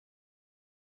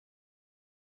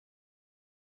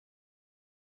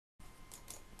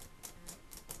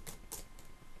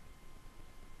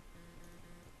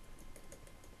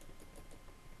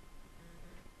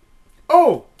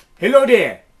Hello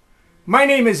there. My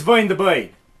name is Vern the Bird,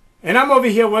 and I'm over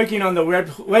here working on the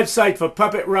website for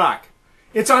Puppet ROC.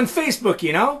 It's on Facebook,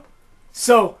 you know?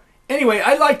 So, anyway,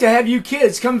 I'd like to have you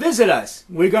kids come visit us.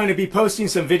 We're going to be posting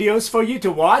some videos for you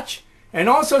to watch, and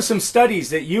also some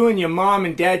studies that you and your mom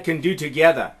and dad can do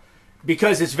together,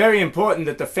 because it's very important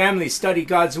that the family study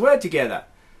God's Word together.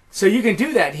 So you can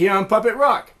do that here on Puppet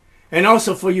ROC. And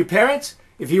also for you parents,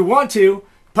 if you want to,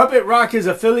 Puppet ROC is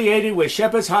affiliated with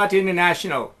Shepherd's Heart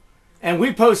International. And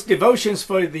we post devotions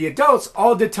for the adults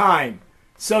all the time.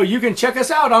 So you can check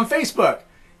us out on Facebook.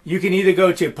 You can either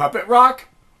go to Puppet ROC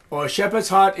or Shepherd's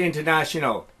Heart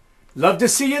International. Love to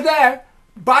see you there.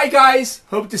 Bye guys.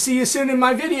 Hope to see you soon in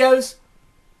my videos.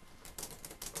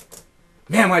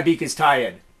 Man, my beak is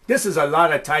tired. This is a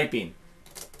lot of typing.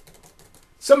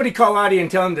 Somebody call Audie and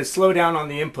tell him to slow down on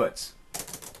the inputs.